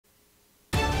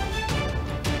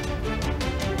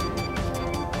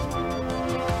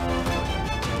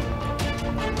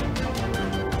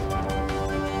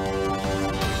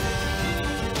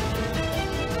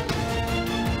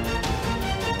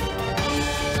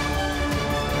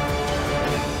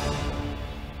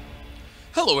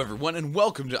Hello everyone and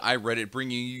welcome to iReadit,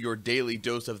 bringing you your daily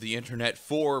dose of the internet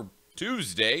for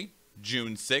Tuesday,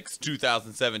 June 6,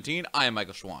 2017. I am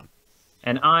Michael Schwahn.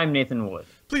 And I'm Nathan Wood.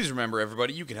 Please remember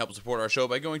everybody, you can help support our show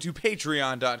by going to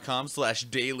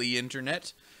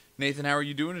patreon.com/dailyinternet. Nathan, how are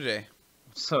you doing today?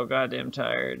 I'm so goddamn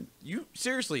tired. You,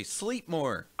 seriously, sleep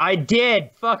more. I did!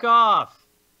 Fuck off!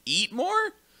 Eat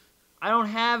more? I don't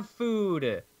have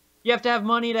food. You have to have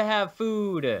money to have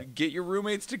food. Get your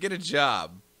roommates to get a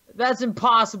job. That's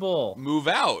impossible. Move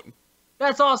out.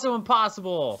 That's also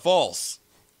impossible. False.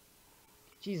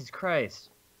 Jesus Christ.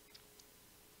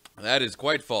 That is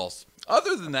quite false.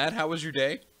 Other than that, how was your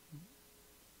day?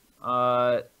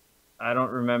 I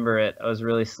don't remember it. I was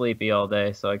really sleepy all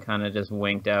day, so I kind of just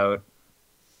winked out.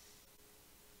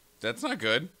 That's not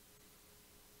good.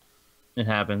 It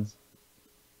happens.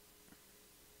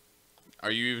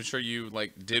 Are you even sure you,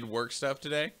 did work stuff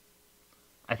today?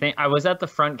 I think I was at the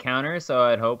front counter, so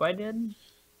I'd hope I did.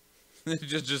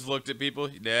 just looked at people.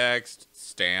 Next.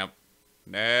 Stamp.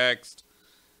 Next.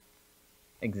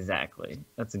 Exactly.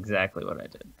 That's exactly what I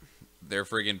did. Their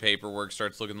friggin' paperwork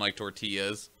starts looking like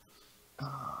tortillas.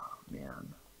 Oh,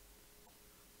 man.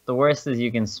 The worst is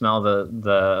you can smell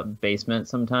the basement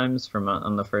sometimes from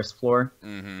on the first floor.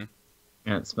 Mm-hmm.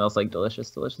 And it smells like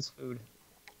delicious, delicious food.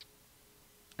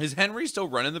 Is Henry still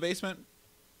running the basement?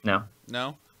 No.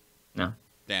 No? No.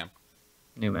 Damn.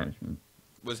 New management.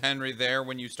 Was Henry there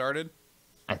when you started?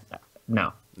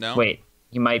 No. No? Wait.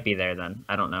 He might be there then.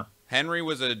 I don't know. Henry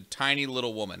was a tiny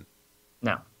little woman.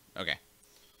 No. Okay.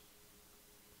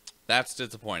 That's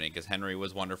disappointing, because Henry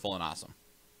was wonderful and awesome.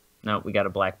 No, we got a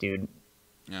black dude.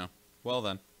 Yeah. Well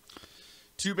then.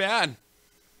 Too bad.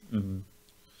 Mm-hmm.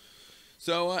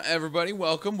 So, everybody,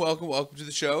 welcome to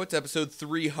the show. It's episode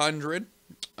 300.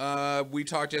 We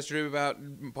talked yesterday about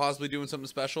possibly doing something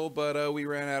special, but we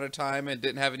ran out of time and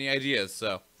didn't have any ideas,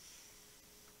 so.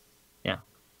 Yeah.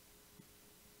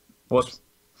 Whoops.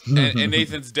 and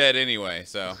Nathan's dead anyway,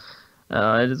 so.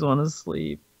 I just want to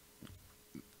sleep.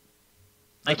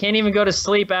 I can't even go to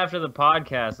sleep after the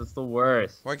podcast. It's the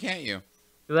worst. Why can't you?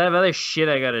 Because I have other shit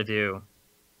I gotta do.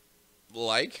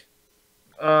 Like?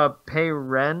 Pay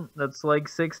rent that's like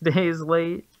 6 days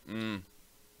late.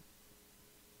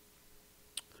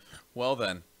 Well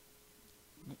then.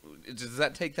 Does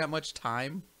that take that much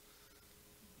time?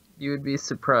 You would be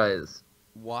surprised.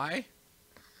 Why?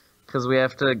 Because we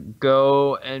have to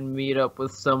go and meet up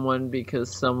with someone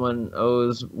because someone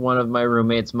owes one of my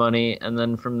roommates money, and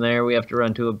then from there we have to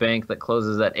run to a bank that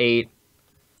closes at 8.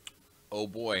 Oh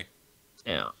boy.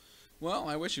 Yeah. Well,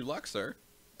 I wish you luck, sir.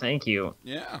 Thank you.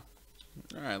 Yeah.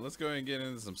 Alright, let's go ahead and get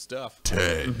into some stuff.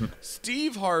 10.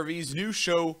 Steve Harvey's new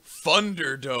show,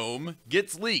 Thunderdome,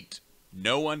 gets leaked.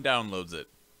 No one downloads it.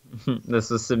 This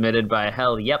was submitted by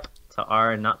Hell Yep to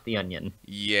R Not the Onion.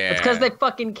 Yeah. It's because they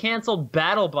fucking canceled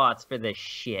BattleBots for this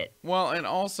shit. Well, and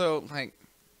also,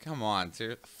 come on,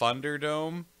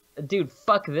 Thunderdome? Dude,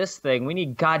 fuck this thing. We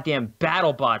need goddamn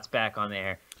BattleBots back on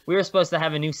there. We were supposed to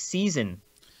have a new season.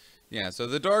 Yeah, so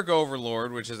the Dark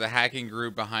Overlord, which is a hacking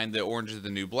group behind the Orange is the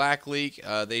New Black leak,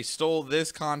 they stole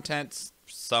this content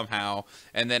somehow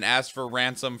and then asked for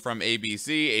ransom from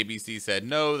ABC. ABC said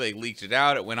no, they leaked it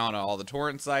out, it went on all the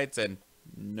torrent sites, and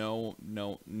no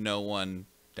one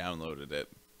downloaded it.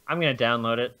 I'm gonna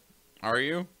download it. Are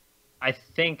you? I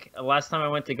think last time I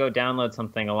went to go download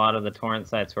something, a lot of the torrent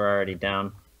sites were already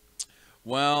down.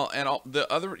 Well, and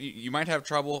you might have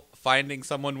trouble finding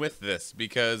someone with this,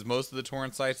 because most of the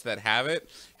torrent sites that have it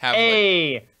have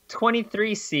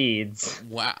 23 seeds.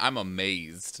 Wow, I'm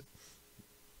amazed.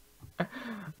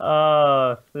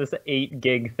 This 8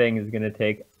 gig thing is gonna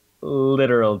take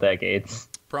literal decades.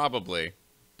 Probably.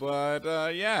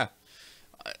 But, yeah.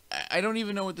 I don't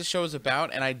even know what the show is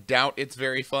about, and I doubt it's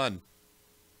very fun.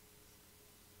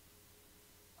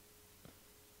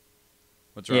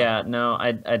 What's wrong? Yeah, no,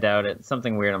 I doubt it.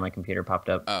 Something weird on my computer popped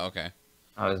up. Oh, okay.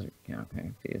 I was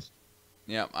confused.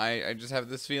 Yeah, I just have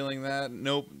this feeling that,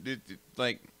 nope,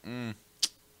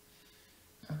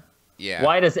 yeah.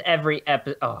 Why does every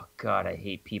episode... Oh, God, I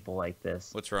hate people like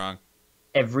this. What's wrong?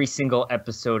 Every single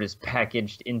episode is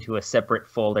packaged into a separate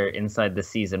folder inside the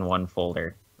Season 1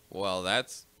 folder. Well,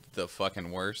 that's the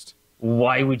fucking worst.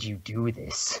 Why would you do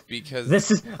this?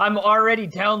 Because... I'm already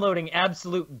downloading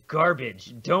absolute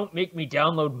garbage. Don't make me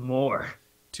download more.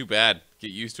 Too bad.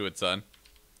 Get used to it, son.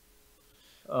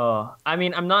 Oh, I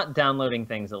mean, I'm not downloading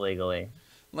things illegally.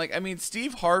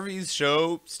 Steve Harvey's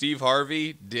show, Steve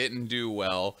Harvey, didn't do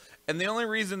well. And the only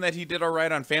reason that he did all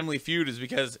right on Family Feud is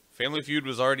because Family Feud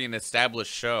was already an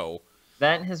established show.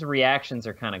 That and his reactions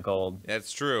are kind of gold.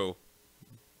 That's true.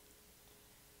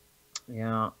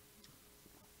 Yeah.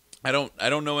 I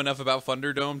don't know enough about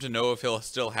Thunderdome to know if he'll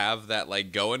still have that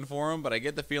like going for him, but I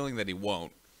get the feeling that he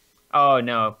won't. Oh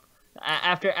no.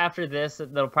 After this,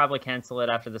 they'll probably cancel it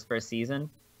after this first season.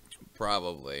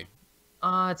 Probably.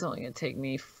 It's only gonna take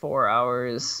me 4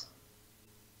 hours.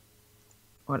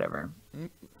 Whatever.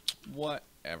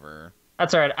 Whatever.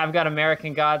 That's alright. I've got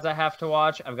American Gods I have to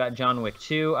watch. I've got John Wick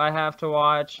 2 I have to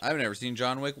watch. I've never seen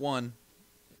John Wick 1.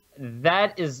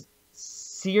 That is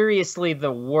seriously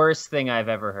the worst thing I've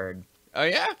ever heard. Oh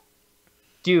yeah?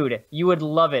 Dude, you would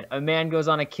love it. A man goes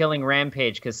on a killing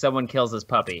rampage because someone kills his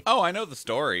puppy. Oh, I know the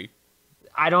story.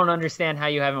 I don't understand how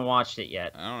you haven't watched it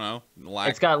yet. I don't know.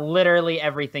 It's got literally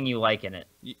everything you like in it.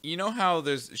 You know how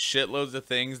there's shitloads of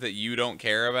things that you don't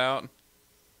care about?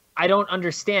 I don't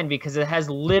understand because it has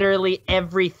literally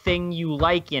everything you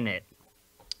like in it.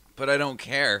 But I don't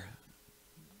care.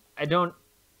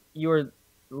 You're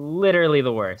literally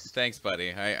the worst. Thanks,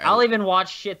 buddy. I'll even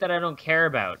watch shit that I don't care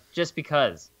about just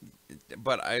because.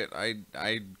 But I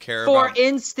care For about...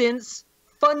 instance,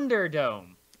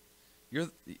 Thunderdome.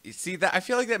 See, that I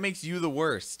feel like that makes you the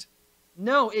worst.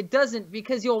 No, it doesn't,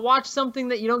 because you'll watch something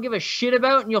that you don't give a shit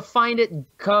about and you'll find it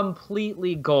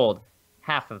completely gold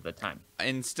half of the time.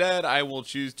 Instead, I will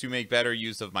choose to make better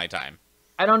use of my time.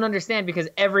 I don't understand because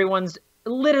everyone's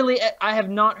literally... I have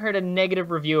not heard a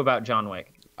negative review about John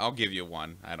Wick. I'll give you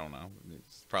one. I don't know.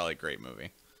 It's probably a great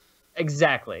movie.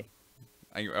 Exactly.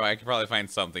 I could probably find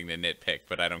something to nitpick,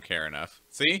 but I don't care enough.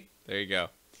 See? There you go.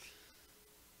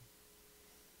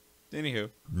 Anywho.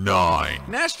 9.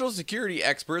 National security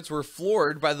experts were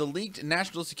floored by the leaked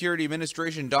National Security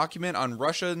Administration document on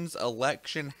Russia's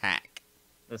election hack.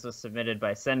 This was submitted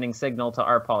by Sending Signal to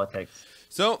Our Politics.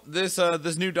 So, this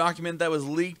new document that was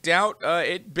leaked out,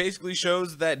 it basically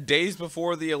shows that days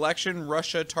before the election,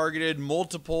 Russia targeted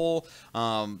multiple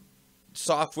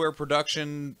software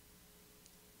production...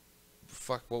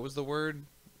 Fuck, what was the word?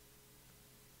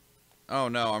 Oh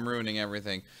no, I'm ruining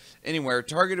everything. Anyway,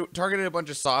 targeted a bunch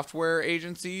of software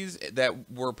agencies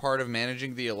that were part of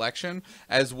managing the election,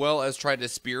 as well as tried to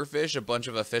spearfish a bunch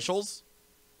of officials.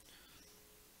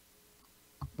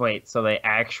 Wait, so they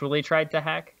actually tried to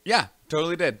hack? Yeah,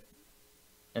 totally did.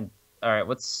 And all right,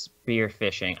 what's spear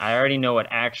phishing? I already know what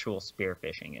actual spear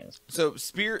phishing is. So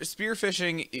spear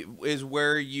phishing is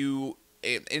where you,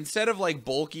 instead of like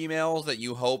bulk emails that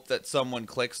you hope that someone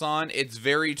clicks on, it's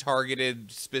very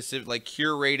targeted, specific, like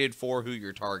curated for who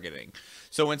you're targeting.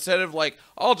 So instead of like,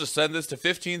 I'll just send this to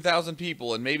 15,000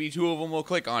 people and maybe 2 of them will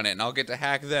click on it and I'll get to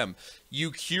hack them,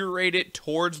 you curate it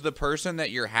towards the person that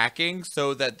you're hacking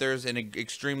so that there's an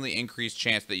extremely increased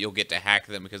chance that you'll get to hack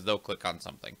them because they'll click on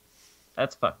something.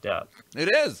 That's fucked up. It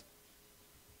is.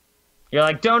 You're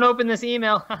like, don't open this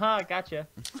email. Haha, gotcha.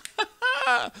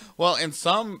 Well, in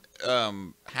some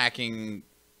hacking,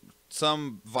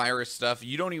 some virus stuff,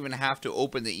 you don't even have to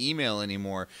open the email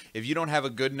anymore. If you don't have a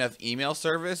good enough email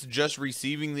service, just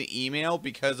receiving the email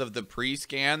because of the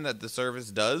pre-scan that the service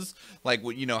does, like,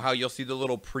 you know, how you'll see the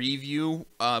little preview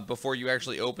before you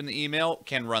actually open the email,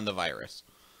 can run the virus.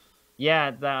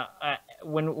 Yeah,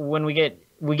 when we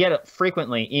get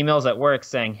frequently emails at work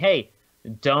saying, hey,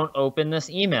 don't open this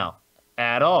email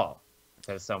at all.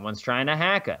 Because someone's trying to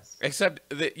hack us. Except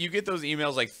that you get those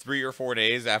emails like 3 or 4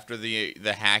 days after the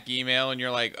hack email, and you're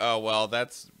like, oh well,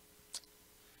 that's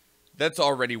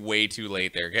already way too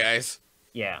late there, guys.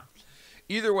 Yeah.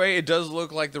 Either way, it does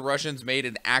look like the Russians made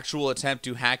an actual attempt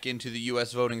to hack into the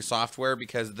U.S. voting software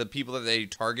because the people that they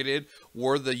targeted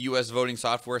were the U.S. voting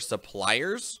software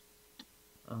suppliers.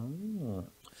 Oh.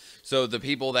 So the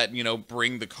people that, you know,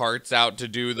 bring the carts out to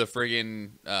do the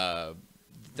friggin' that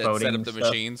voting set up the stuff.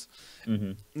 machines.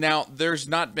 Mm-hmm. Now, there's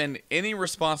not been any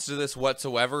response to this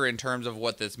whatsoever in terms of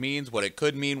what this means, what it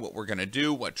could mean, what we're going to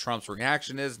do, what Trump's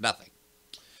reaction is, nothing.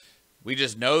 We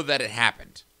just know that it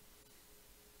happened.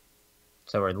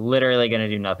 So we're literally going to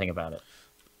do nothing about it.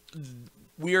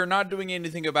 We are not doing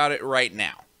anything about it right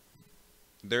now.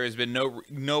 There has been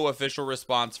no official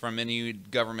response from any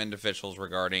government officials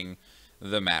regarding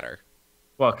the matter.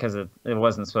 Well, because it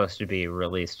wasn't supposed to be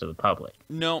released to the public.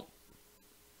 No.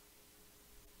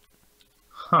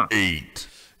 Huh. 8.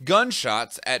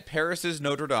 Gunshots at Paris's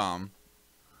Notre Dame.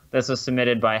 This was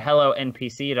submitted by Hello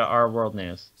NPC to Our World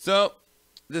News. So,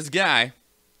 this guy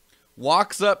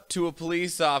walks up to a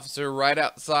police officer right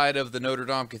outside of the Notre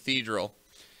Dame Cathedral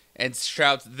and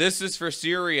shouts, "This is for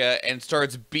Syria," and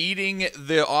starts beating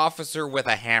the officer with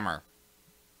a hammer.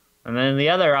 And then the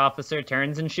other officer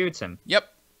turns and shoots him. Yep.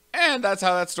 And that's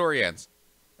how that story ends.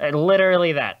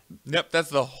 Literally that. Yep, that's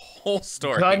the whole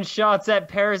story. Gunshots at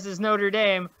Paris's Notre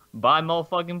Dame by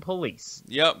motherfucking police.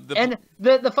 Yep. And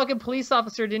the fucking police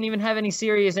officer didn't even have any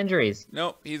serious injuries.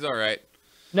 Nope, he's all right.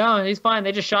 No, he's fine.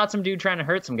 They just shot some dude trying to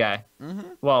hurt some guy. Mm-hmm.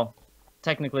 Well,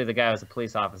 technically the guy was a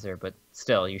police officer, but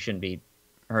still, you shouldn't be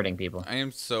hurting people. I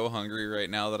am so hungry right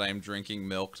now that I am drinking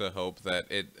milk to hope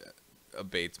that it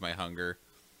abates my hunger.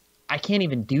 I can't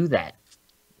even do that.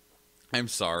 I'm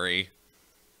sorry.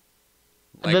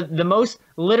 Like,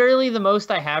 Literally the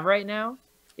most I have right now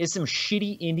is some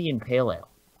shitty Indian Pale Ale.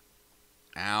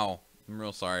 ow. I'm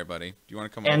real sorry, buddy. Do you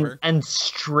want to come over? And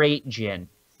straight gin.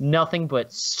 Nothing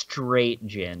but straight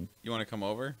gin. You want to come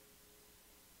over?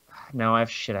 No, I have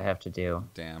shit I have to do.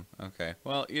 Damn. Okay.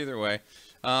 Well, either way.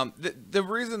 The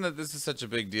reason that this is such a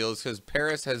big deal is because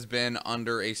Paris has been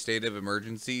under a state of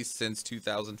emergency since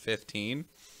 2015.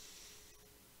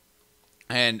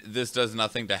 And this does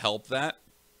nothing to help that.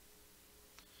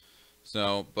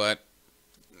 So, but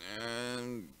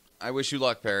I wish you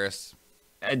luck, Paris.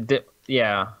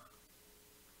 Yeah.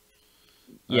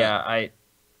 Yeah,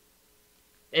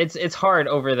 It's hard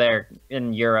over there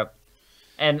in Europe.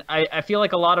 And I feel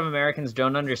like a lot of Americans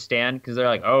don't understand because they're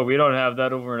like, oh, we don't have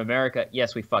that over in America.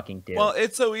 Yes, we fucking do. Well,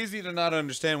 it's so easy to not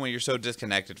understand when you're so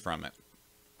disconnected from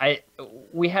it.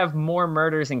 We have more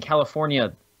murders in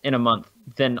California in a month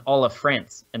than all of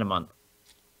France in a month.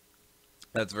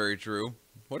 That's very true.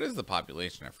 What is the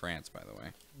population of France, by the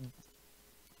way?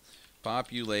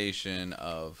 Population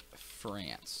of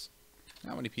France.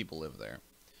 How many people live there?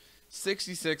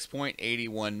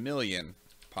 66.81 million.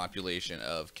 Population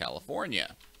of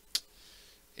California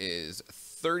is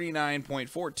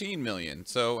 39.14 million.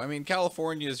 So, I mean,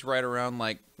 California is right around,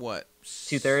 like, what?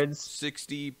 2/3?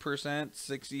 60%?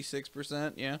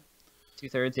 66%? Yeah.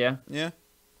 2/3, yeah. Yeah.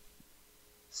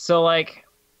 So, like,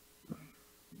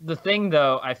 the thing,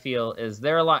 though, I feel, is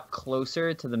they're a lot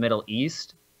closer to the Middle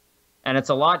East. And it's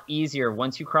a lot easier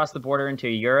once you cross the border into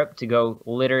Europe to go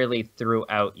literally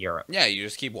throughout Europe. Yeah, you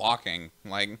just keep walking.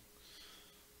 Like,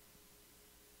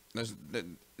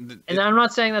 and I'm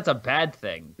not saying that's a bad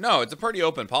thing. No, it's a pretty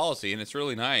open policy, and it's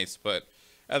really nice. But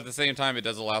at the same time, it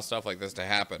does allow stuff like this to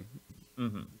happen.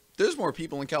 Mm-hmm. There's more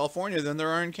people in California than there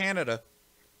are in Canada.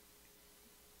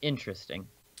 Interesting.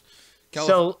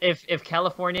 So if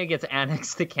California gets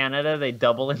annexed to Canada, they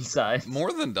double in size?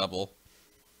 More than double.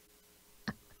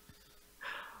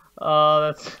 Oh,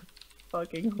 that's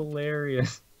fucking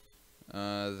hilarious.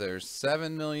 There's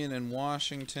 7 million in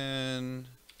Washington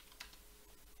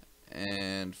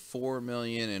and 4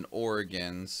 million in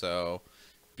Oregon, so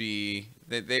they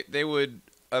would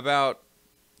about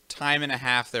time and a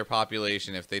half their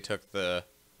population if they took the...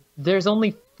 There's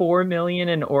only 4 million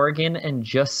in Oregon, and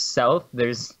just south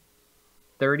there's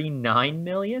 39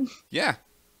 million? Yeah.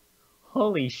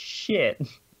 Holy shit.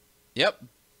 Yep.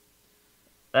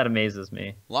 That amazes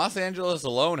me. Los Angeles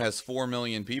alone has 4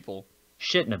 million people.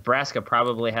 Shit, Nebraska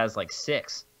probably has like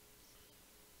 6.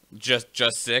 Just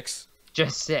 6?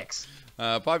 Just 6.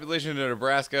 Population of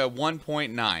Nebraska,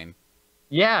 1.9.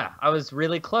 Yeah, I was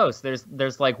really close.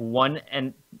 There's like one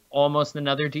and almost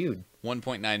another dude.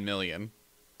 1.9 million.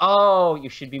 Oh, you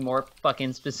should be more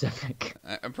fucking specific.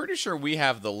 I'm pretty sure we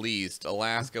have the least.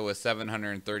 Alaska was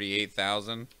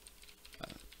 738,000.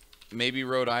 Maybe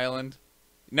Rhode Island.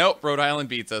 Nope, Rhode Island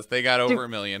beats us. They got over 1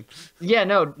 million. Yeah,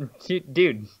 no,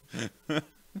 dude.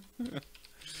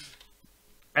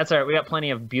 That's all right. We got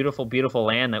plenty of beautiful, beautiful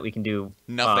land that we can do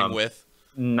nothing with.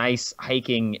 Nice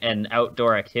hiking and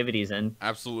outdoor activities in.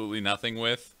 Absolutely nothing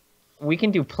with. We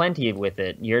can do plenty with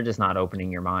it. You're just not opening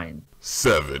your mind.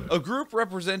 7. A group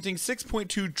representing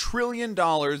 $6.2 trillion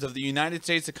of the United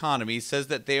States economy says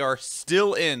that they are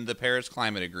still in the Paris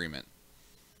Climate Agreement.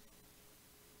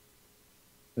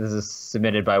 This is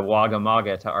submitted by Wagga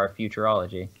Maga to our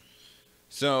Futurology.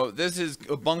 So this is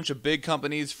a bunch of big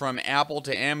companies from Apple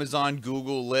to Amazon,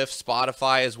 Google, Lyft,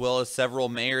 Spotify, as well as several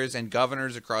mayors and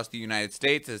governors across the United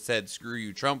States that said, screw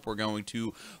you, Trump, we're going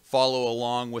to follow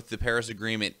along with the Paris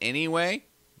Agreement anyway.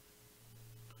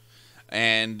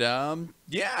 And,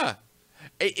 yeah.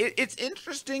 It's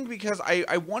interesting because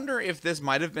I wonder if this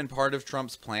might have been part of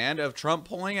Trump's plan of Trump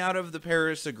pulling out of the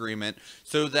Paris Agreement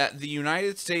so that the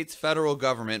United States federal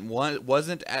government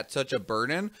wasn't at such a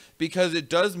burden, because it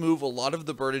does move a lot of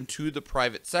the burden to the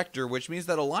private sector, which means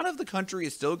that a lot of the country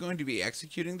is still going to be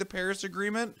executing the Paris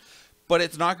Agreement, but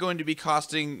it's not going to be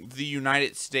costing the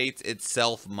United States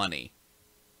itself money.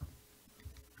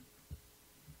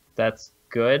 That's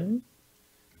good.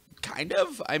 Kind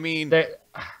of. I mean,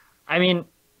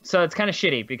 so it's kind of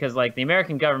shitty because, like, the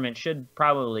American government should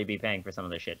probably be paying for some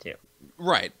of this shit too.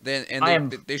 Right. They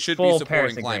should be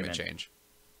supporting climate change.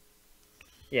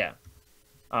 Yeah.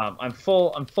 I'm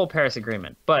full Paris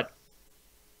Agreement, but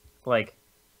like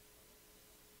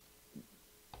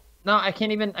No, I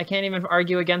can't even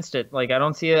argue against it. Like, I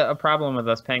don't see a problem with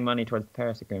us paying money towards the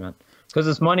Paris Agreement because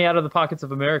it's money out of the pockets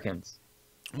of Americans.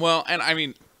 Well, and I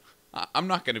mean, I'm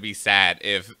not going to be sad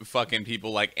if fucking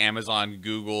people like Amazon,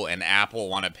 Google, and Apple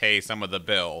want to pay some of the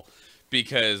bill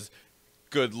because,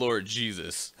 good Lord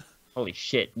Jesus. Holy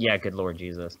shit. Yeah, good Lord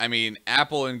Jesus. I mean,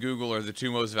 Apple and Google are the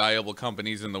two most valuable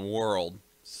companies in the world,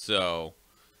 so...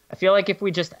 I feel like if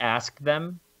we just asked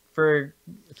them for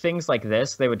things like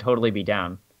this, they would totally be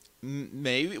down.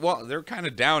 Maybe. Well, they're kind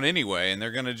of down anyway, and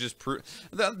they're gonna just prove.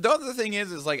 The other thing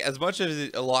is like as much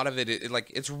as a lot of it,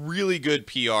 like it's really good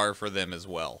PR for them as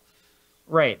well.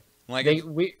 Right. Like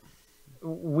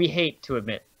we hate to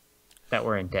admit that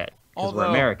we're in debt because we're Although-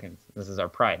 Americans. This is our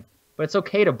pride. But it's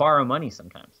okay to borrow money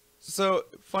sometimes. So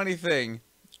funny thing,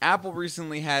 Apple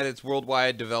recently had its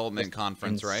worldwide development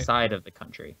conference, right? Inside of the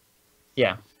country.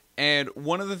 Yeah. And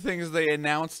one of the things they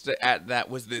announced at that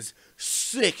was this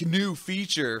sick new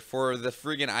feature for the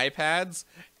friggin' iPads,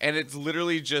 and it's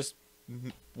literally just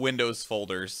Windows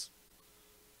folders.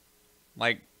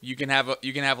 Like you can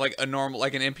have like a normal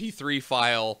like an MP3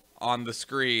 file on the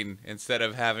screen instead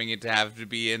of having it to have to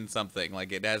be in something.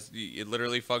 Like it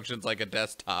literally functions like a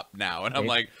desktop now, and I'm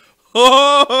like,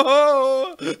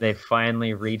 oh! They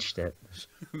finally reached it.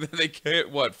 They get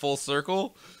what, full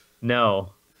circle?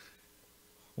 No.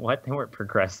 What? They weren't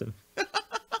progressive.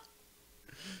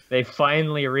 They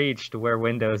finally reached where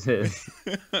Windows is.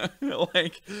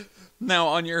 Like, now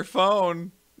on your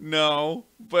phone, no,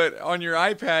 but on your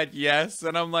iPad, yes.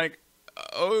 And I'm like,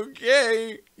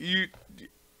 okay,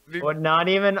 Well, not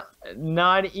even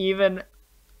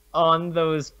on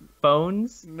those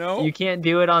phones? No. You can't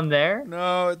do it on there?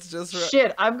 No, it's just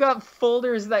Shit, I've got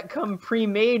folders that come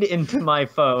pre-made into my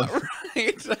phone.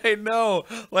 right. I know.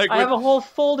 Like I have a whole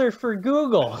folder for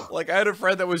Google. Like I had a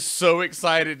friend that was so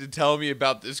excited to tell me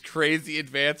about this crazy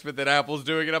advancement that Apple's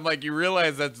doing, and I'm like, you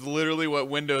realize that's literally what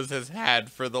Windows has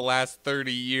had for the last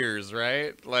 30 years,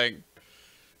 right? Like,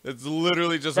 it's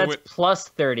literally just That's plus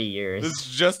 30 years. It's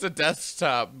just a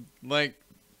desktop. Like,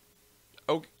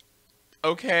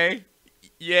 okay.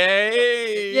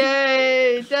 Yay!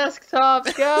 Yay!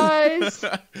 Desktops, guys!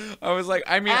 I was like,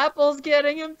 I mean, Apple's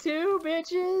getting them too,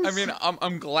 bitches! I mean,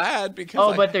 I'm glad because.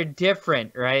 Oh, but they're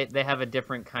different, right? They have a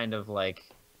different kind of like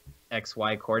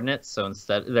XY coordinates. So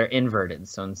instead, they're inverted.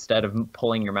 So instead of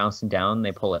pulling your mouse down,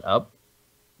 they pull it up.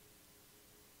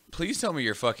 Please tell me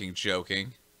you're fucking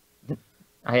joking.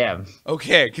 I am.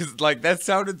 Okay, because like that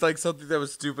sounded like something that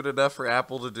was stupid enough for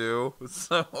Apple to do.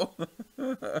 So.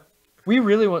 We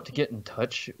really want to get in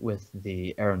touch with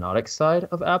the aeronautics side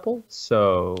of Apple,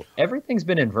 so everything's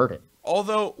been inverted.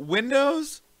 Although,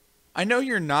 Windows, I know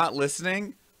you're not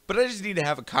listening, but I just need to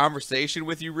have a conversation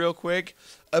with you real quick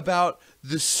about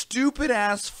the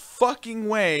stupid-ass fucking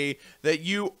way that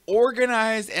you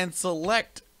organize and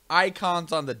select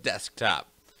icons on the desktop.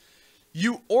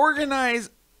 You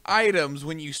organize items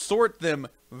when you sort them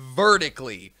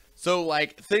vertically. So,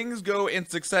 like, things go in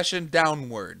succession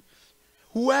downward.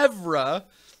 However,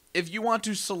 if you want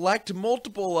to select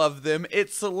multiple of them,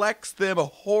 it selects them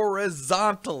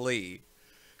horizontally,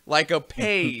 like a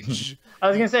page. I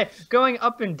was gonna say, going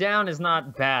up and down is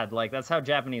not bad. Like, that's how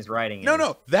Japanese writing is.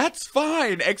 No, that's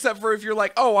fine, except for if you're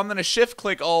like, oh, I'm gonna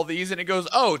shift-click all these, and it goes,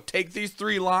 oh, take these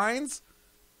 3 lines?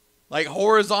 Like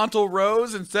horizontal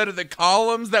rows instead of the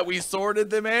columns that we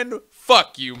sorted them in?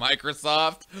 Fuck you,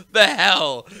 Microsoft. The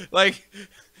hell? Like...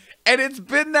 And it's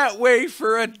been that way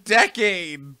for a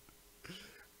decade.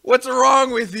 What's wrong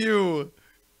with you?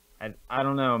 I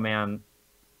don't know, man.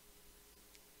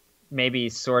 Maybe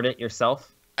sort it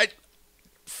yourself?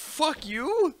 Fuck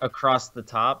you? Across the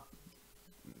top?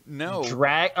 No.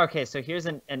 Drag. Okay, so here's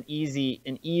an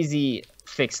easy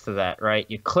fix to that, right?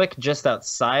 You click just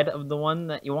outside of the one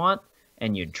that you want,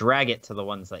 and you drag it to the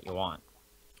ones that you want.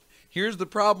 Here's the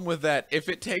problem with that. If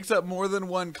it takes up more than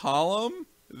one column,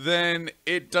 then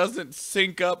it doesn't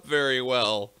sync up very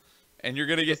well, and you're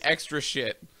gonna get extra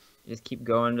shit. Just keep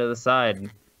going to the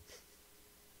side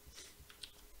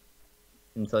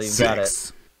until you've got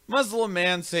it. Muslim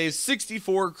man saves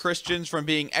 64 Christians from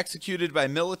being executed by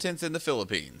militants in the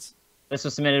Philippines. This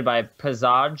was submitted by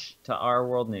Pazaj to Our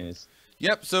World News.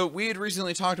 Yep, so we had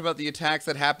recently talked about the attacks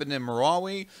that happened in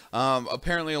Marawi.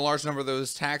 Apparently a large number of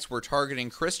those attacks were targeting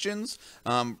Christians.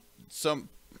 They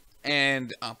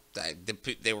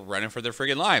were running for their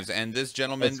friggin' lives, and this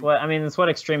gentleman... It's what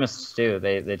extremists do.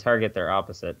 They target their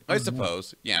opposite. I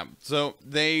suppose, yeah. So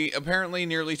apparently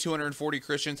nearly 240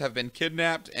 Christians have been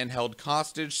kidnapped and held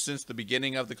hostage since the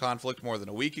beginning of the conflict more than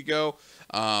a week ago,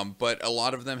 but a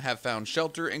lot of them have found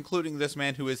shelter, including this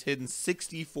man who has hidden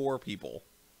 64 people.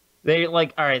 They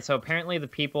like, all right, so apparently the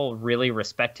people really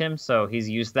respect him, so he's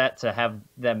used that to have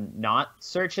them not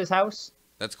search his house.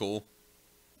 That's cool.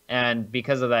 And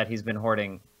because of that, he's been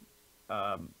hoarding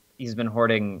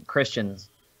Christians.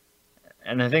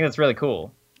 And I think that's really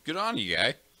cool. Good on you,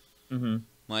 guy. Mm-hmm.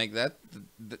 Like that,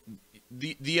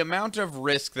 the amount of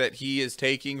risk that he is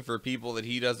taking for people that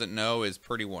he doesn't know is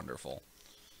pretty wonderful.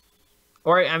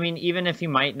 Or, I mean, even if you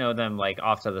might know them, like,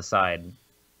 off to the side.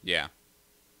 Yeah.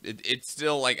 It's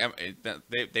still, like,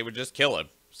 they would just kill him,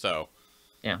 so.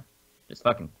 Yeah. Just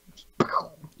fucking...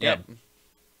 Yep.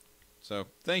 So,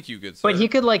 thank you, good sir. But he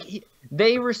could, like...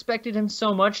 they respected him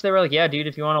so much, they were like, yeah, dude,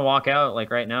 if you want to walk out,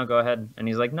 like, right now, go ahead. And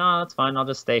he's like, no, that's fine, I'll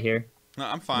just stay here. No,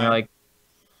 I'm fine.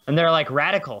 And they're like,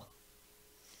 radical.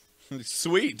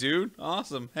 Sweet, dude.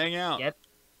 Awesome. Hang out.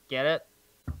 Get it?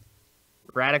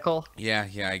 Radical? Yeah,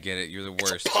 I get it. You're the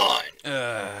worst.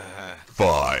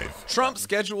 5. Trump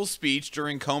schedules speech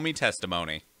during Comey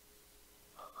testimony.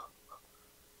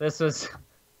 This was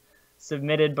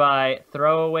submitted by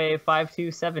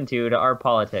Throwaway5272 to Our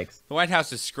Politics. The White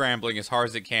House is scrambling as hard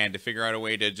as it can to figure out a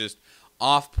way to just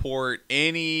off-port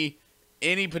any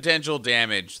potential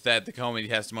damage that the Comey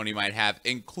testimony might have,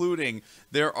 including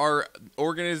there are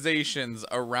organizations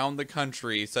around the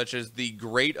country, such as the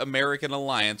Great American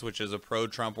Alliance, which is a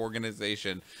pro-Trump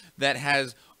organization, that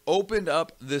has opened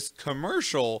up this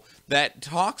commercial that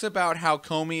talks about how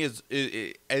Comey is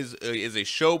a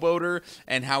showboater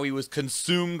and how he was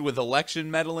consumed with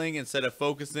election meddling instead of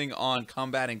focusing on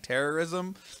combating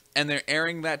terrorism. And they're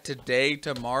airing that today,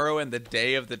 tomorrow, and the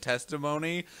day of the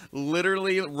testimony,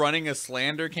 literally running a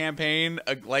slander campaign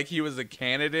like he was a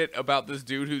candidate about this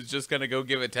dude who's just going to go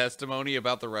give a testimony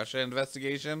about the Russia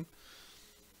investigation.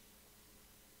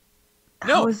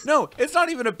 No, it's not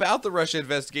even about the Russia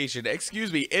investigation.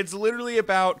 Excuse me. It's literally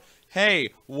about, hey,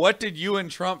 what did you and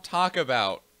Trump talk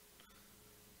about?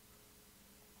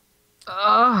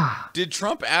 Did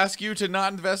Trump ask you to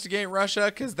not investigate Russia?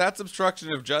 Because that's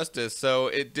obstruction of justice.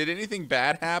 So did anything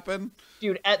bad happen?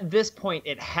 Dude, at this point,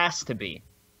 it has to be.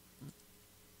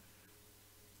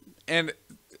 And,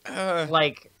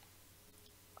 like,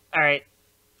 all right,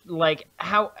 like,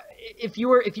 how, if you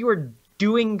were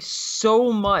doing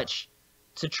so much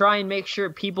to try and make sure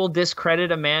people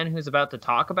discredit a man who's about to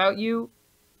talk about you,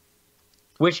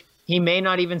 which he may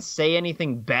not even say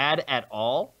anything bad at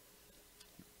all,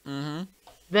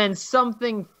 then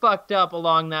something fucked up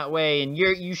along that way, and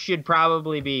you should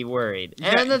probably be worried.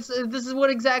 And this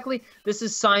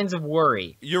is signs of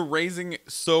worry. You're raising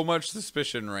so much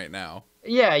suspicion right now.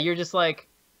 Yeah, you're just like,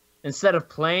 instead of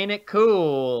playing it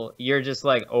cool, you're just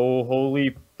like, oh,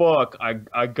 holy fuck,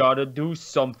 I gotta do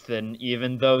something,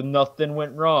 even though nothing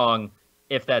went wrong,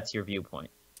 if that's your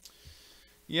viewpoint.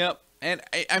 Yep. And,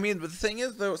 I mean, the thing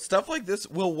is, though, stuff like this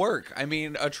will work. I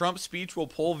mean, a Trump speech will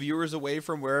pull viewers away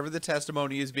from wherever the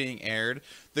testimony is being aired.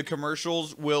 The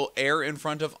commercials will air in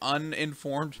front of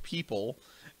uninformed people,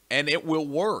 and it will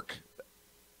work,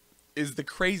 is the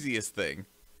craziest thing.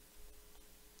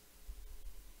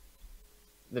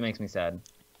 That makes me sad.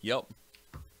 Yep.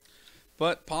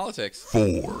 But politics.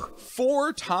 4.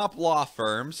 4 top law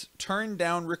firms turned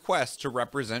down requests to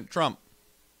represent Trump.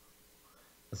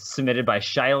 Submitted by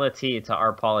Shyla T to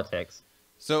Our Politics.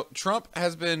 So Trump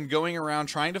has been going around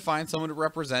trying to find someone to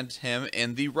represent him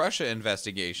in the Russia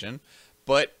investigation,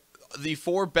 but the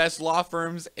 4 best law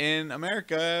firms in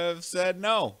America have said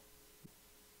no.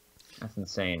 That's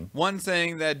insane. One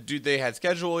saying that they had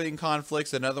scheduling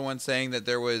conflicts, another one saying that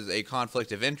there was a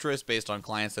conflict of interest based on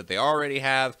clients that they already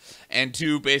have, and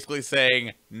 2 basically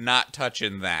saying not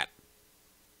touching that.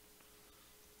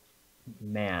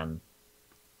 Man.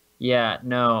 Yeah,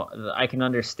 no, I can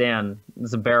understand.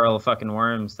 There's a barrel of fucking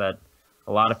worms that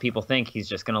a lot of people think he's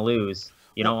just going to lose.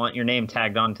 You don't want your name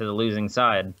tagged onto the losing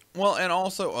side. Well, and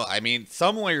also, I mean,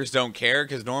 some lawyers don't care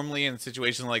because normally in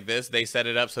situations like this, they set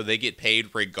it up so they get paid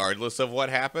regardless of what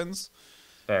happens.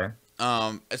 Fair.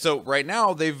 So right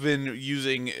now they've been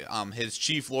using his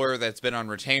chief lawyer that's been on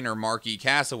retainer, Mark E.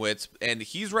 Kasowitz, and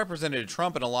he's represented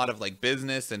Trump in a lot of like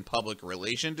business and public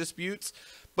relation disputes.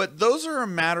 But those are a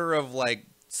matter of like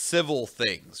civil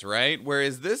things, right?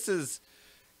 Whereas this is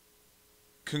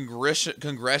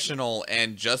congressional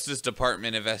and Justice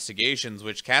Department investigations,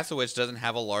 which Kasowitz doesn't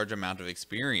have a large amount of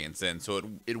experience in, so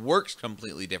it works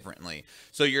completely differently.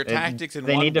 So your tactics in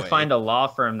they one need to way, find a law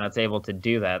firm that's able to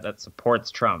do that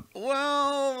supports Trump.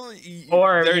 Well,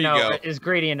 or there you know, go. Is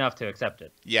greedy enough to accept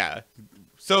it. Yeah,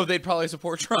 so they'd probably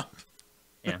support Trump.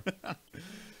 Yeah.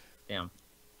 Damn.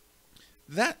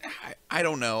 That I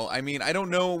don't know. I mean, I don't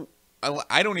know.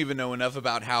 I don't even know enough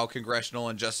about how congressional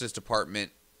and Justice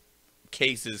Department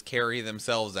cases carry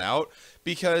themselves out,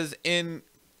 because in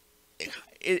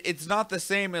it's not the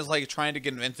same as like trying to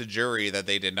convince a jury that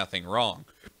they did nothing wrong.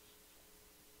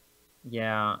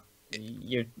 Yeah,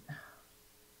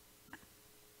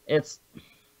 it's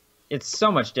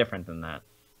so much different than that.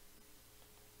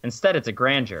 Instead, it's a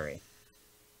grand jury.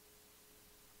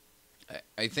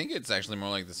 I think it's actually more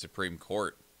like the Supreme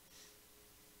Court.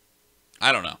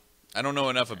 I don't know. I don't know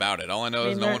enough about it. All I know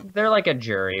is they're like a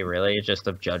jury, really, just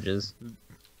of judges.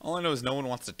 All I know is no one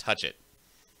wants to touch it.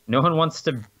 No one wants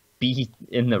to be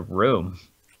in the room.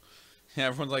 Yeah,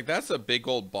 everyone's like, that's a big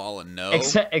old ball of no.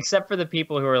 Except for the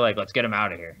people who are like, let's get him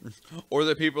out of here. Or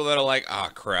the people that are like,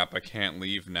 ah, crap, I can't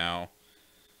leave now.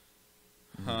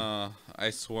 I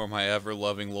swore my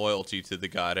ever-loving loyalty to the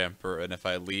God Emperor, and if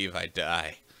I leave, I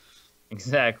die.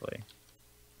 Exactly.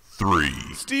 3.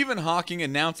 Stephen Hawking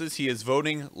announces he is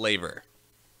voting Labour.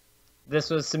 This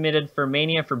was submitted for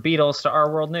Mania for Beatles to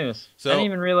Our World News. So, I didn't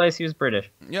even realize he was British.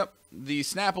 Yep. The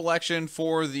snap election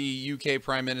for the UK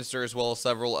Prime Minister, as well as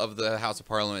several of the House of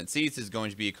Parliament seats, is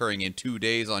going to be occurring in 2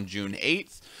 days on June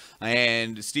 8th.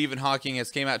 And Stephen Hawking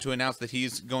has came out to announce that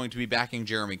he's going to be backing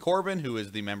Jeremy Corbyn, who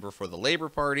is the member for the Labour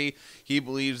Party. He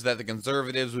believes that the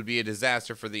Conservatives would be a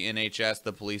disaster for the NHS,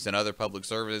 the police, and other public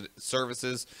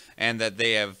services, and that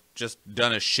they have just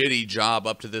done a shitty job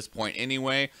up to this point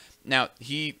anyway. Now,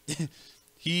 he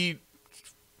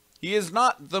is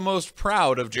not the most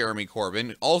proud of Jeremy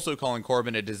Corbyn, also calling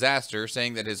Corbyn a disaster,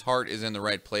 saying that his heart is in the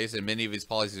right place and many of his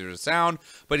policies are sound,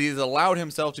 but he's allowed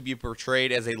himself to be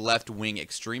portrayed as a left-wing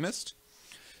extremist.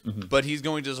 Mm-hmm. But he's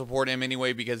going to support him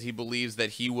anyway because he believes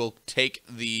that he will take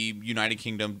the United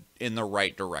Kingdom in the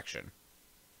right direction.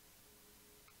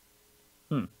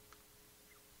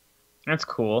 That's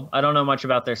cool. I don't know much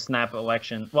about their snap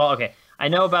election. Well, okay. I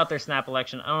know about their snap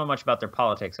election. I don't know much about their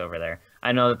politics over there.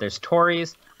 I know that there's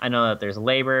Tories. I know that there's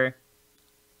Labour.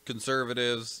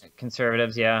 Conservatives,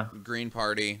 yeah. Green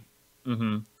Party.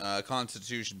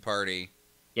 Constitution Party.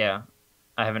 Yeah.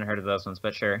 I haven't heard of those ones,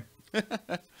 but sure.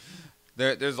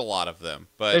 There's a lot of them.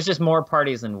 But there's just more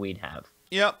parties than we'd have.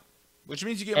 Yep. Which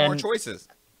means you get more choices.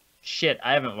 Shit,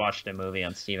 I haven't watched a movie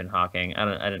on Stephen Hawking.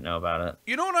 I didn't know about it.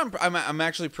 You know what I'm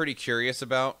actually pretty curious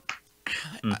about?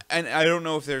 And I don't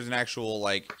know if there's an actual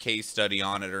like case study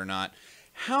on it or not.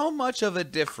 How much of a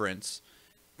difference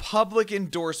public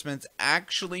endorsements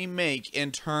actually make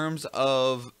in terms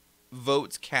of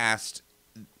votes cast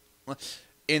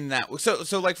in that?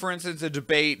 So like for instance, a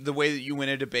debate, the way that you win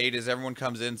a debate is everyone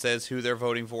comes in, says who they're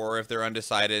voting for if they're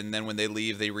undecided, and then when they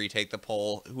leave, they retake the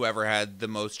poll. Whoever had the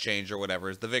most change or whatever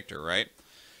is the victor, right?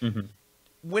 Mm-hmm.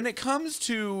 When it comes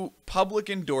to public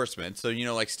endorsements, so, you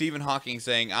know, like Stephen Hawking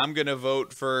saying, I'm going to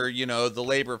vote for, you know, the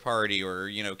Labour Party, or,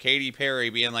 you know, Katy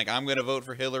Perry being like, I'm going to vote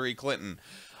for Hillary Clinton.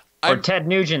 Or Ted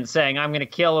Nugent saying, I'm going to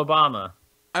kill Obama.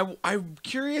 I'm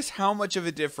curious how much of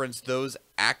a difference those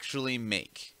actually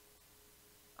make.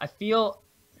 I feel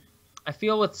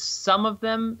with some of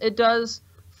them it does.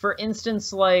 For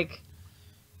instance, like,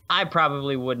 I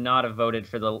probably would not have voted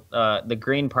for the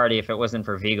Green Party if it wasn't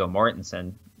for Viggo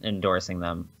Mortensen endorsing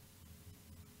them.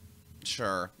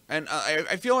 Sure. And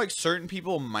I feel like certain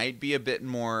people might be a bit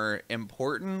more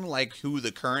important, like who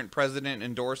the current president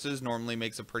endorses normally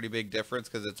makes a pretty big difference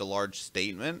because it's a large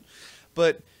statement.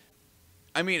 But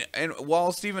I mean, and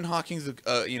while Stephen Hawking's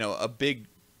a big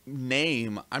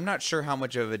name, I'm not sure how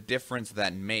much of a difference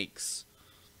that makes.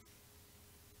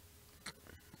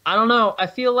 I don't know. I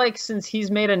feel like since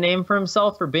he's made a name for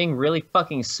himself for being really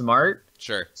fucking smart,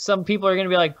 sure, some people are going to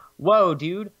be like, whoa,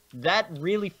 dude, that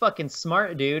really fucking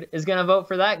smart dude is going to vote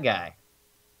for that guy.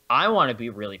 I want to be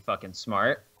really fucking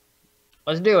smart.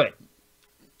 Let's do it.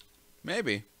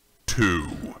 Maybe.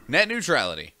 2. Net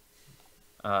neutrality.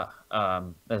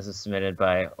 This is submitted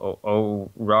by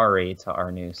O'Rory to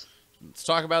our news. Let's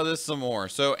talk about this some more.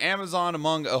 So Amazon,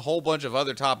 among a whole bunch of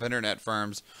other top internet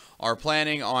firms, are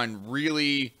planning on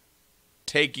really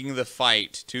taking the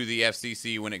fight to the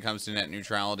FCC when it comes to net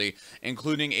neutrality,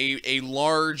 including a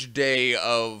large day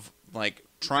of like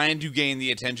trying to gain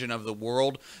the attention of the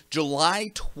world.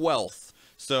 July 12th.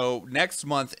 So next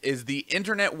month is the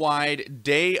internet-wide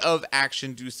day of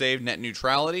action to save net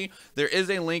neutrality. There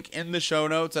is a link in the show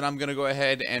notes, and I'm going to go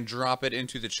ahead and drop it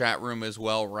into the chat room as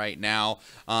well right now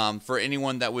for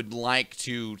anyone that would like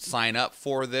to sign up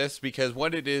for this, because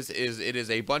what it is it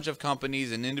is a bunch of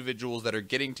companies and individuals that are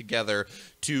getting together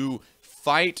to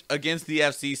fight against the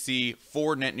FCC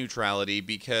for net neutrality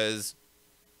because,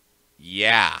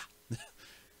 yeah.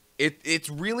 It's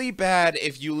really bad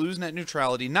if you lose net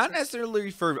neutrality, not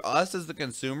necessarily for us as the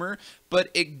consumer, but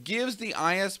it gives the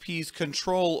ISPs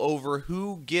control over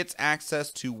who gets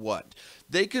access to what.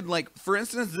 They could, like, for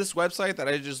instance, this website that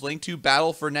I just linked to,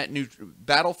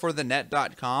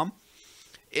 battleforthenet.com,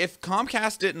 if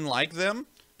Comcast didn't like them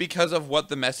because of what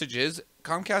the message is,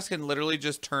 Comcast can literally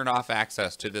just turn off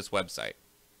access to this website.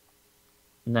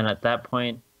 And then at that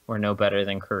point, we're no better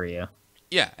than Korea.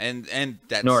 Yeah, and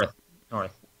that's... North.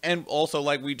 And also,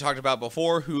 like we talked about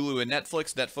before, Hulu and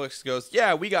Netflix. Netflix goes,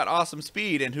 yeah, we got awesome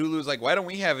speed. And Hulu's like, why don't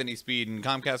we have any speed? And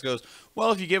Comcast goes,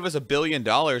 well, if you give us $1 billion,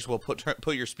 we'll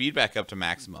put your speed back up to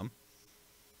maximum.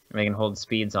 They can hold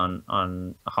speeds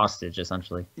on hostage,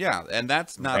 essentially. Yeah, and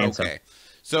that's not Ransom. okay.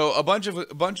 So a bunch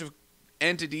of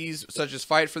entities such as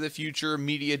Fight for the Future,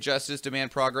 Media Justice,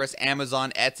 Demand Progress,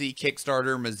 Amazon, Etsy,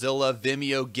 Kickstarter, Mozilla,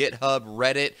 Vimeo, GitHub,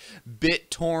 Reddit,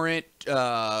 BitTorrent,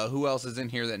 who else is in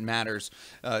here that matters?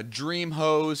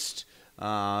 DreamHost,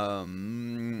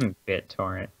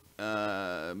 BitTorrent.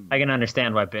 I can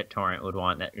understand why BitTorrent would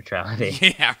want net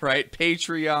neutrality. Yeah, right.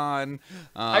 Patreon.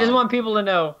 I just want people to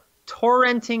know,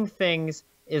 torrenting things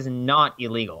is not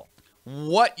illegal.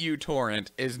 What you torrent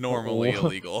is normally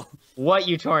illegal. What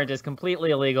you torrent is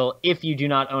completely illegal if you do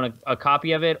not own a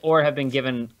copy of it or have been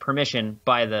given permission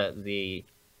by the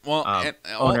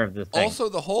owner of the thing. Also,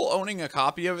 the whole owning a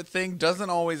copy of a thing doesn't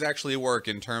always actually work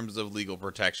in terms of legal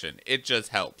protection. It just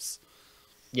helps.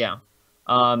 Yeah.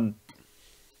 I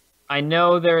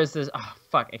know there is this... Oh,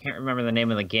 fuck, I can't remember the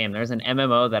name of the game. There's an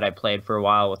MMO that I played for a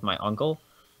while with my uncle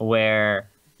where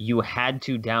you had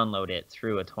to download it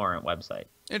through a torrent website.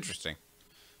 Interesting.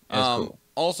 Cool.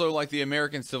 Also, like the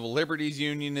American Civil Liberties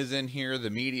Union is in here, the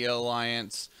Media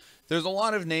Alliance. There's a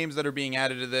lot of names that are being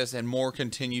added to this, and more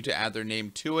continue to add their name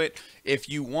to it. If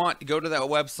you want, go to that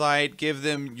website, give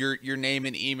them your name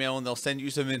and email, and they'll send you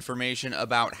some information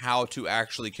about how to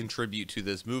actually contribute to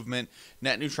this movement.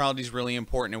 Net neutrality is really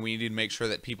important, and we need to make sure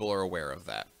that people are aware of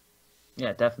that.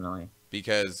 Yeah, definitely.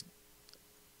 Because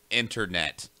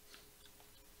internet.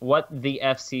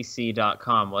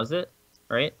 Whatthefcc.com, was it?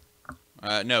 Right?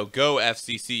 No,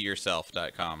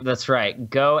 gofccyourself.com. That's right.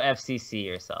 Go FCC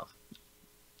yourself.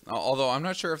 Although I'm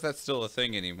not sure if that's still a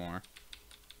thing anymore.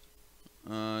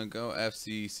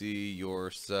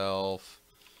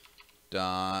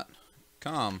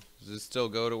 Gofccyourself.com. Does it still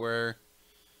go to where?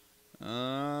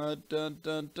 It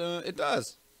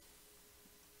does.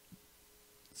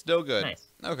 Still good. Nice.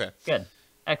 Okay. Good.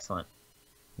 Excellent.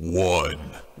 1.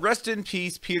 Rest in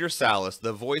peace, Peter Sallis,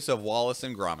 the voice of Wallace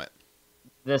and Gromit.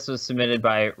 This was submitted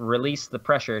by Release the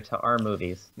Pressure to Our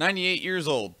Movies. 98 years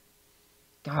old.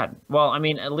 God. Well, I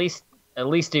mean, at least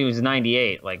he was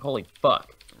 98. Like, holy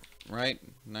fuck. Right?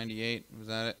 98? Was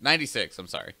that it? 96, I'm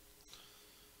sorry.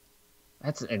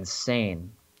 That's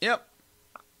insane. Yep.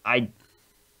 I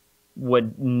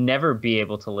would never be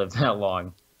able to live that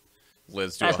long.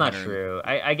 Lives to That's 100. not true.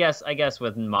 I guess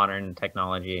with modern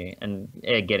technology and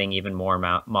it getting even more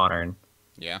modern.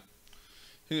 Yeah.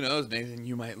 Who knows, Nathan?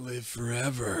 You might live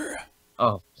forever.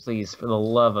 Oh, please, for the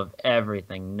love of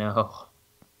everything, no.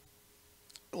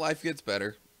 Life gets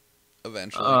better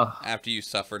eventually after you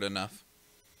suffered enough.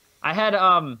 I had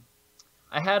a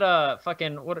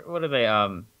fucking what are they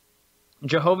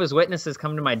Jehovah's Witnesses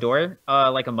come to my door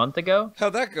like a month ago.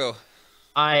 How'd that go?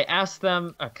 I asked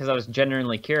them because I was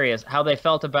genuinely curious how they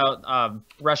felt about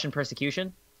Russian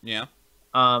persecution. Yeah.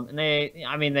 And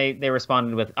they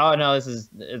responded with, "Oh no,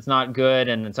 it's not good,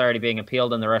 and it's already being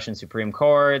appealed in the Russian Supreme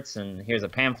Courts. And here's a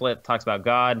pamphlet that talks about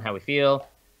God and how we feel."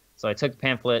 So I took the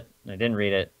pamphlet and I didn't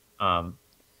read it. And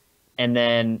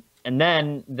then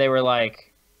they were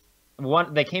like,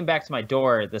 they came back to my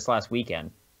door this last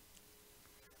weekend.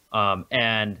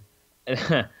 And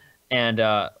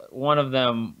one of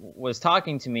them was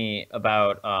talking to me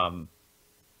about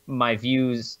my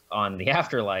views on the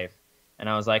afterlife. And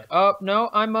I was like, "Oh no,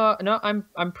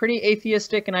 I'm pretty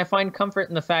atheistic, and I find comfort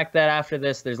in the fact that after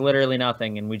this, there's literally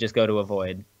nothing, and we just go to a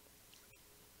void."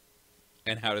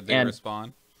 And how did they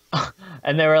respond?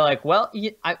 And they were like, "Well,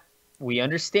 we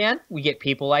understand. We get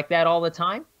people like that all the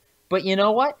time, but you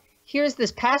know what? Here's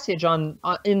this passage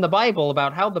in the Bible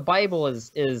about how the Bible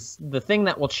is the thing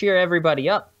that will cheer everybody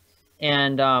up,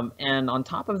 and on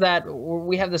top of that,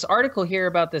 we have this article here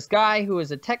about this guy who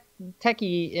is a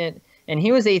techie." And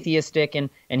he was atheistic, and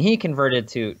he converted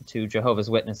to Jehovah's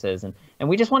Witnesses. And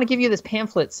we just want to give you this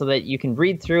pamphlet so that you can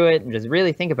read through it and just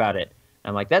really think about it. And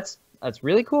I'm like, that's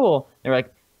really cool. They're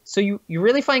like, "So you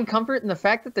really find comfort in the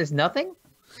fact that there's nothing?"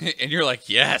 And you're like,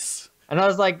 "Yes." And I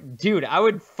was like, "Dude, I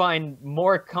would find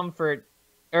more comfort,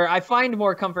 or I find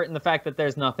more comfort in the fact that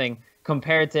there's nothing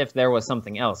compared to if there was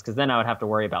something else, because then I would have to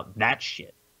worry about that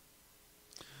shit."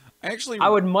 I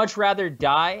would much rather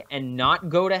die and not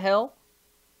go to hell.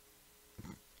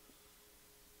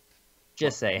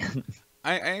 Just saying.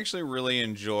 I actually really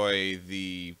enjoy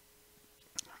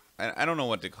I don't know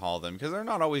what to call them because they're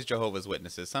not always Jehovah's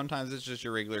Witnesses. Sometimes it's just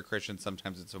your regular Christians.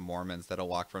 Sometimes it's the Mormons that'll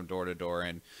walk from door to door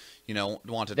and,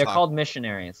 want to They're talk. called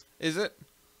missionaries. Is it?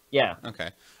 Yeah. Okay.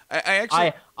 I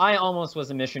actually I almost was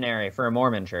a missionary for a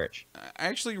Mormon church. I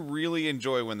actually really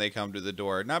enjoy when they come to the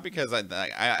door. Not because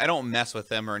I don't mess with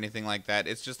them or anything like that.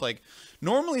 It's just like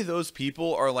normally those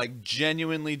people are like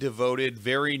genuinely devoted,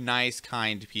 very nice,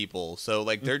 kind people. So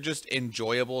like they're just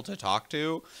enjoyable to talk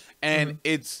to. And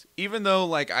it's even though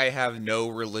like I have no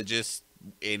religious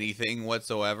anything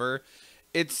whatsoever,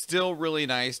 it's still really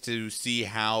nice to see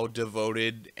how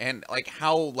devoted and like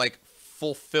how like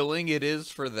fulfilling it is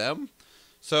for them.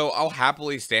 So I'll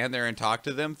happily stand there and talk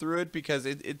to them through it because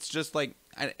it's just like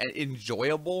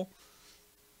enjoyable.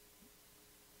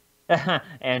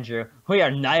 Andrew, we are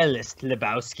nihilist,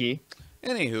 Lebowski.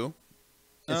 Anywho,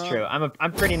 It's true.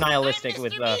 I'm pretty nihilistic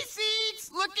with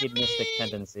Look hedonistic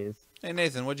tendencies. Hey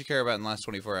Nathan, what'd you care about in the last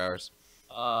 24 hours?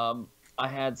 I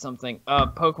had something.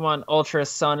 Pokemon Ultra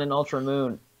Sun and Ultra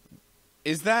Moon.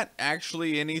 Is that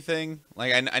actually anything?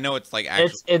 Like I know it's like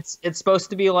actually... It's supposed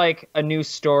to be like a new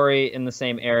story in the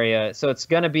same area, so it's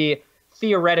gonna be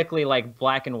theoretically like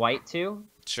Black and White too.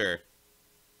 Sure.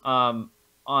 On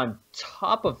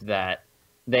top of that,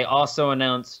 they also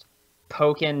announced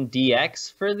Pokken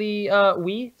DX for the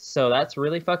Wii, so that's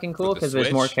really fucking cool because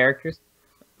there's more characters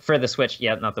for the Switch.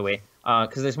 Yeah, not the Wii,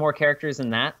 because there's more characters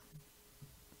in that.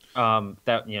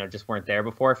 That just weren't there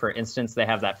before. For instance, they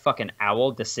have that fucking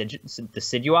owl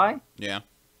Decidui. Yeah.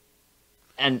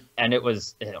 And it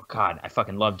was, oh god, I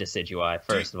fucking love Decidui.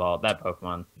 First of all, that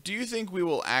Pokemon. Do you think we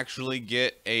will actually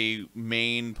get a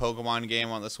main Pokemon game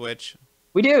on the Switch?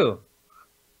 We do.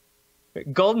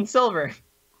 Gold and Silver.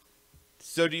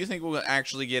 So do you think we'll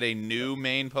actually get a new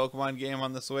main Pokemon game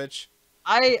on the Switch?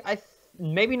 I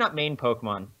maybe not main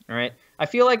Pokemon. All right. I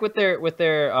feel like with their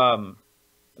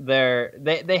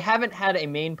they haven't had a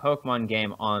main Pokemon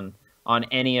game on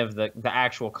any of the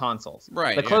actual consoles.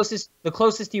 Right. The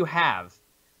closest you have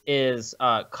is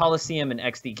Colosseum and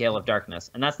XD Gale of Darkness,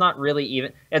 and that's not really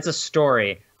even. It's a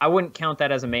story. I wouldn't count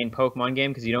that as a main Pokemon game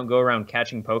because you don't go around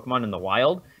catching Pokemon in the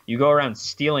wild. You go around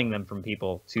stealing them from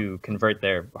people to convert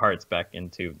their hearts back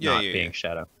into being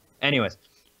Shadow. Anyways,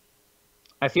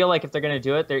 I feel like if they're gonna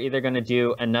do it, they're either gonna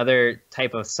do another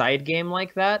type of side game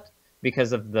like that,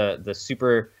 because of the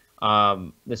super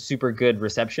good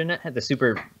reception it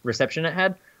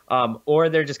had, or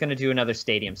they're just going to do another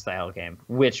stadium style game,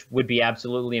 which would be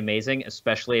absolutely amazing,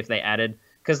 especially if they added,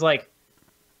 because like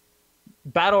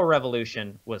Battle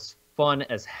Revolution was fun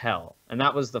as hell, and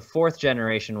that was the 4th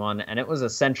generation one, and it was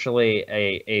essentially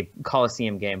a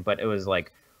Coliseum game, but it was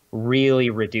like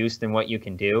really reduced in what you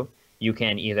can do. You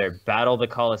can either battle the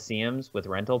Coliseums with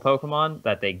rental Pokemon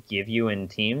that they give you in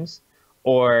teams,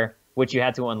 or which you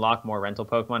had to unlock more rental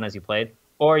Pokemon as you played,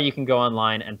 or you can go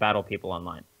online and battle people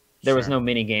online. There was no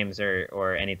mini games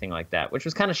or anything like that, which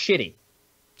was kind of shitty.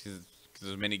 Because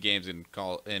those mini games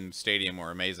in Stadium were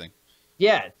amazing.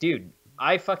 Yeah, dude,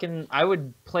 I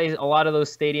would play a lot of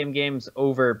those Stadium games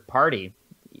over Party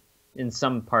in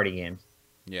some party games.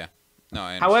 Yeah. No,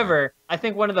 I understand. However, I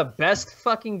think one of the best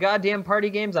fucking goddamn party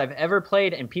games I've ever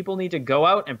played, and people need to go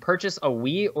out and purchase a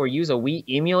Wii or use a Wii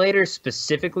emulator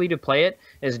specifically to play it,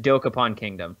 is Dokapon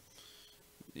Kingdom.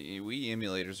 The Wii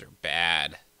emulators are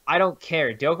bad. I don't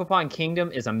care. Dokapon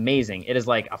Kingdom is amazing. It is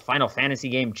like a Final Fantasy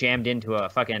game jammed into a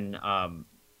fucking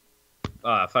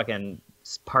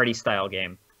party style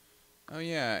game. Oh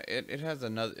yeah, it has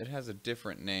a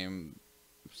different name.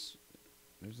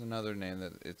 There's another name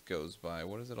that it goes by.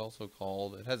 What is it also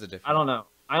called? It has a different... I don't know.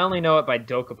 I only know it by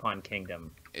Dokapon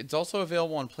Kingdom. It's also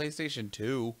available on PlayStation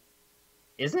 2.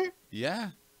 Is it?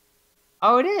 Yeah.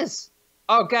 Oh, it is.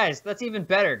 Oh, guys, that's even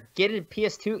better. Get a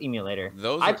PS2 emulator.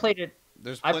 I played it.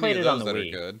 I played it on the Wii.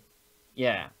 Are good.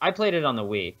 Yeah, I played it on the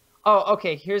Wii. Oh,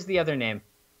 okay. Here's the other name.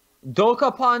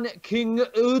 Dokapon King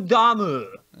Udamu.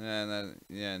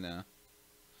 Yeah, no.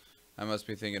 I must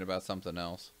be thinking about something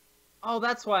else. Oh,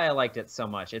 that's why I liked it so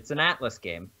much. It's an Atlas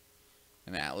game.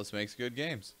 And Atlas makes good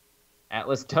games.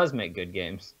 Atlas does make good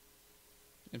games.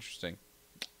 Interesting.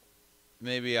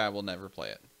 Maybe I will never play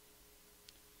it.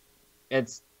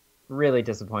 It's really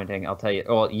disappointing, I'll tell you.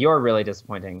 Well, you're really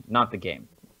disappointing, not the game.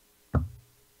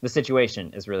 The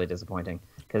situation is really disappointing,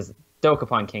 because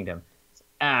Dokapon Kingdom is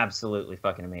absolutely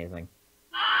fucking amazing.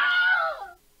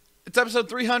 It's episode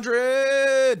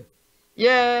 300!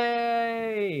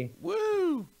 Yay!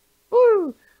 Woo!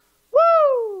 Woo!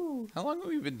 Woo! How long have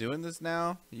we been doing this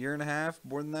now? A year and a half?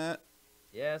 More than that?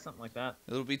 Yeah, something like that.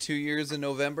 It'll be 2 years in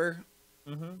November.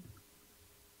 Mm-hmm.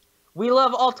 We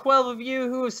love all 12 of you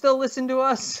who still listen to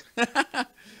us.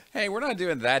 Hey, we're not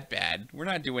doing that bad. We're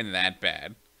not doing that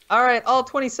bad. All right, all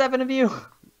 27 of you.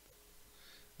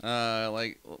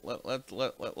 Let's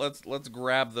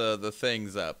grab the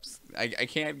things up. I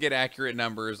can't get accurate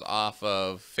numbers off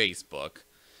of Facebook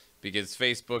because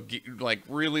Facebook like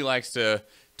really likes to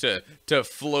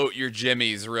float your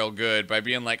jimmies real good by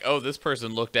being like, oh, this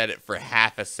person looked at it for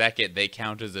half a second, they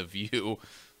count as a view.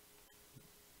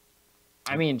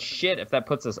 I mean, shit, if that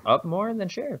puts us up more, then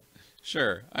sure.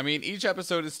 Sure. I mean, each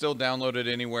episode is still downloaded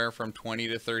anywhere from 20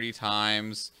 to 30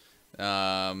 times.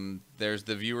 There's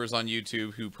the viewers on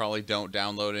YouTube who probably don't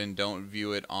download it and don't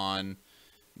view it on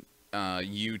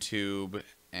YouTube.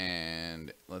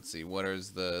 And let's see, what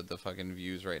is the fucking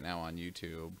views right now on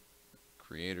YouTube?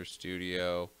 Creator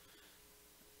Studio.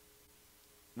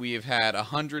 We have had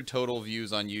 100 total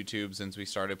views on YouTube since we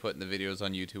started putting the videos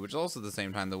on YouTube, which is also the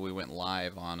same time that we went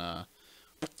live on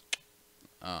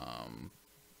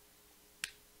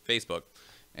Facebook.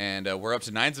 And we're up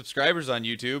to 9 subscribers on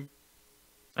YouTube.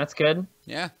 That's good.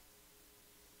 Yeah.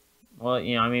 Well,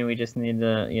 you know, I mean, we just need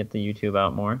to get the YouTube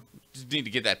out more. Just need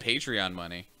to get that Patreon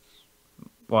money.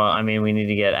 Well, I mean, we need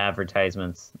to get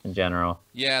advertisements in general.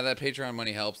 Yeah, that Patreon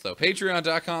money helps, though.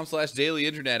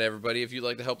 Patreon.com/dailyinternet, everybody. If you'd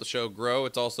like to help the show grow,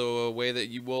 it's also a way that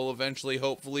you will eventually,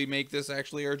 hopefully, make this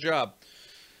actually our job.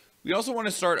 We also want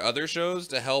to start other shows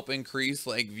to help increase,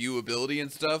 like, viewability and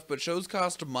stuff, but shows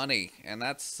cost money, and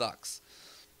that sucks.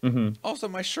 Mm-hmm. Also,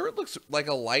 my shirt looks like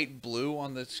a light blue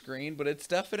on the screen, but it's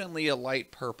definitely a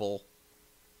light purple.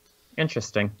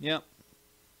 Interesting. Yep.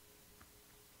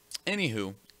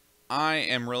 Anywho, I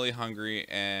am really hungry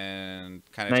and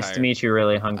kind of tired. Nice to meet you,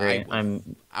 really hungry.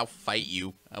 I'll fight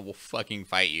you. I will fucking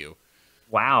fight you.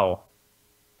 Wow.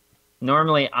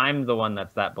 Normally, I'm the one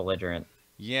that's that belligerent.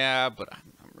 Yeah, but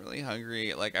I'm really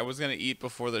hungry. Like, I was going to eat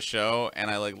before the show, and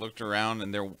I, like, looked around,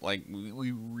 and they're like,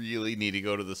 we really need to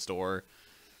go to the store.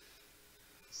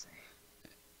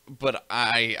 But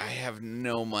I have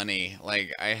no money.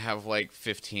 Like, I have, like,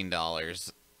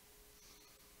 $15.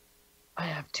 I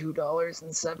have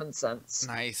 $2.07.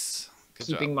 Nice. Good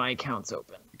Keeping job. my accounts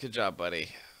open. Good job, buddy.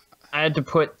 I had to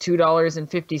put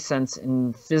 $2.50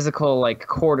 in physical, like,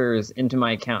 quarters into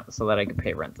my account so that I could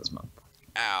pay rent this month.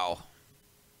 Ow.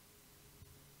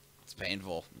 It's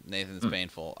painful. Nathan's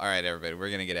painful. All right, everybody,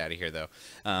 we're gonna get out of here though.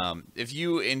 If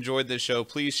you enjoyed this show,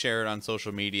 please share it on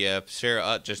social media. Share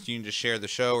you can just share the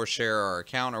show or share our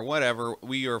account or whatever.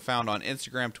 We are found on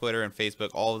Instagram, Twitter, and Facebook.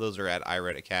 All of those are at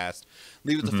iReaditCast.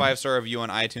 Leave us a 5-star review on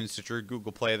iTunes, Stitcher,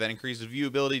 Google Play. That increases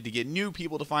viewability to get new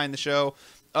people to find the show.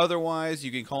 Otherwise,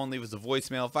 you can call and leave us a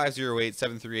voicemail,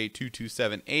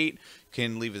 508-738-2278. You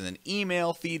can leave us an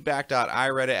email,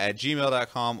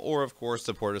 feedback.ireadit@gmail.com, or, of course,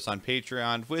 support us on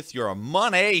Patreon with your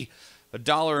money.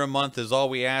 $1 a month is all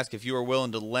we ask. If you are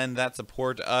willing to lend that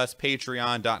support to us,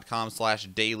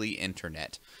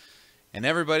 patreon.com/dailyinternet. And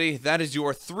everybody, that is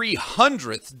your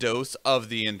 300th dose of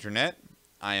the internet.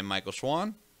 I am Michael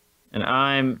Schwahn. And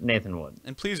I'm Nathan Wood.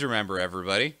 And please remember,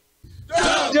 everybody,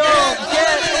 Don't get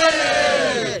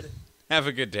laid! have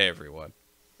a good day, everyone.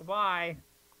 Bye.